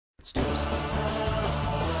Let's do this.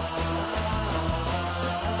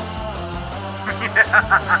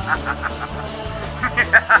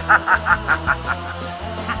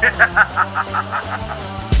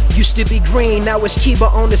 Used to be green, now it's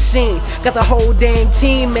Kiba on the scene. Got the whole dang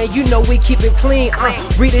team, man, you know we keep it clean.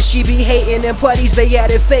 Rita, she be hating, and putties, they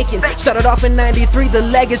at it faking. Started off in 93, the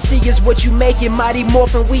legacy is what you making. Mighty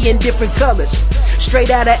Morphin, we in different colors.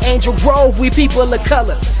 Straight out of Angel Grove, we people of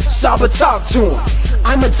color. Saba, talk to him.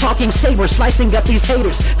 I'm a talking saber, slicing up these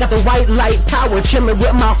haters. Got the white light power, chilling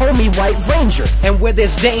with my homie White Ranger. And where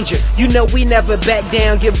there's danger, you know we never back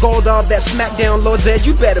down. Give gold all that smackdown, Lord Zed,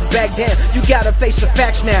 you better back down. You gotta face the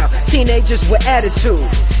facts now, teenagers with attitude.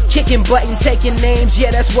 Kicking butt and taking names, yeah,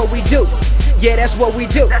 that's what we do. Yeah, that's what we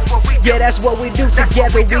do. Yeah, that's what we do.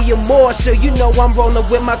 Together we are more, so you know I'm rolling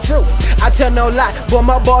with my crew. I tell no lie, but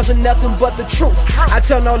my bars are nothing but the truth. I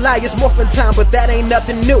tell no lie, it's morphin' time, but that ain't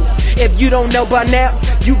nothing new. If you don't know by now,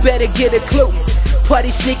 you better get a clue.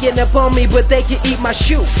 Putty sneaking up on me, but they can eat my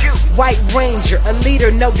shoe. White Ranger, a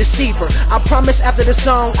leader, no deceiver. I promise after the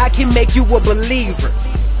song, I can make you a believer.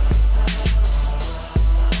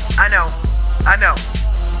 I know.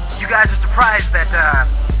 You guys are surprised that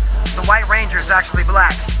the White Ranger is actually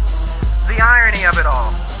black. The irony of it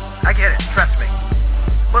all. I get it, trust me.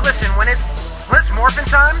 But listen, when it's morphin'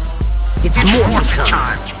 time, It's morphin'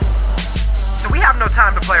 time. So we have no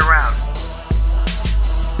time to play around.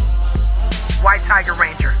 White Tiger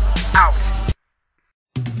Ranger, out.